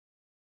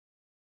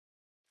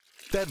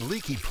That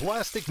leaky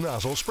plastic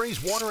nozzle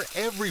sprays water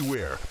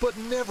everywhere, but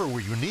never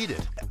where you need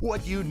it.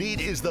 What you need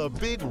is the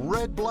Big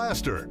Red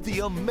Blaster,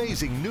 the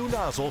amazing new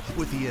nozzle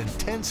with the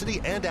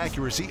intensity and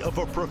accuracy of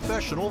a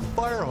professional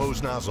fire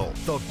hose nozzle.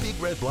 The Big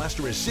Red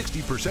Blaster is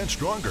 60%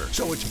 stronger,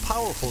 so its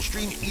powerful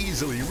stream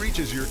easily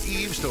reaches your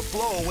eaves to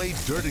blow away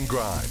dirt and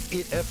grime.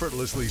 It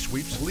effortlessly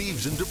sweeps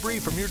leaves and debris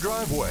from your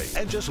driveway.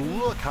 And just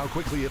look how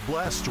quickly it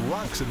blasts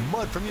rocks and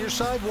mud from your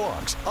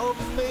sidewalks.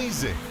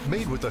 Amazing!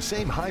 Made with the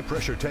same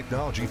high-pressure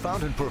technology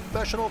found in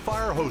professional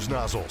fire hose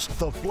nozzles,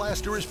 the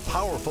blaster is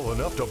powerful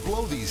enough to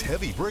blow these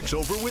heavy bricks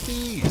over with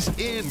ease.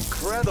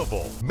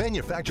 Incredible!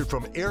 Manufactured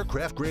from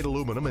aircraft-grade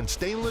aluminum and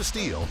stainless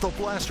steel, the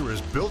blaster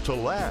is built to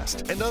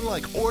last. And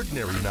unlike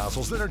ordinary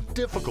nozzles that are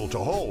difficult to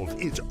hold,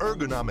 its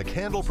ergonomic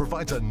handle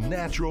provides a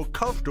natural,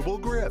 comfortable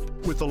grip.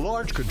 With the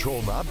large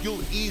control knob,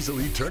 you'll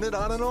easily turn it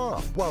on and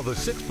off, while the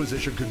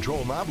 6-position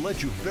control knob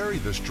lets you vary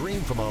the stream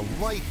from a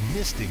light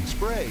misting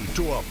spray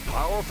to a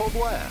powerful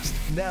blast.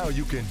 Now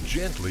you can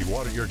gently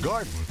water your garden,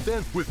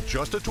 then with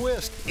just a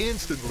twist,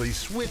 instantly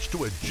switch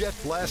to a jet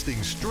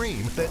blasting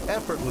stream that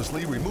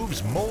effortlessly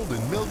removes mold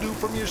and mildew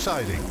from your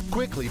siding.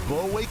 Quickly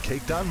blow away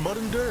caked on mud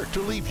and dirt to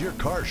leave your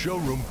car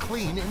showroom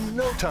clean in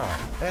no time,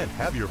 and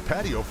have your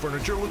patio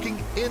furniture looking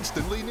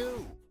instantly new.